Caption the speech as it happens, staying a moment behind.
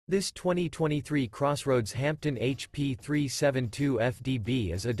This 2023 CrossRoads Hampton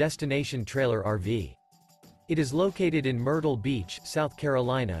HP372FDB is a destination trailer RV. It is located in Myrtle Beach, South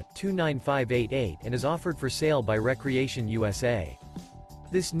Carolina, 29588 and is offered for sale by Recreation USA.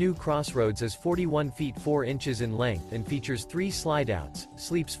 This new CrossRoads is 41 feet 4 inches in length and features 3 slideouts,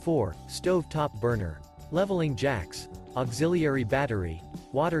 sleeps 4, stove-top burner, leveling jacks, auxiliary battery,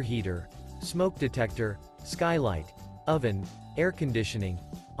 water heater, smoke detector, skylight, oven, air conditioning,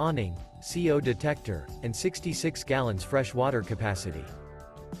 awning, CO detector, and 66 gallons fresh water capacity.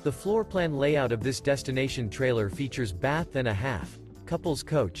 The floor plan layout of this destination trailer features bath and a half, couples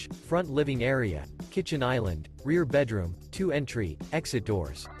coach, front living area, kitchen island, rear bedroom, 2 entry, exit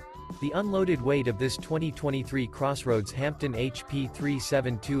doors. The unloaded weight of this 2023 CrossRoads Hampton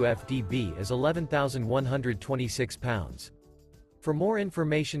HP372FDB is 11,126 pounds. For more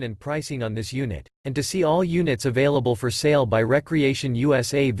information and pricing on this unit, and to see all units available for sale by Recreation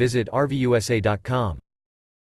USA, visit RVUSA.com.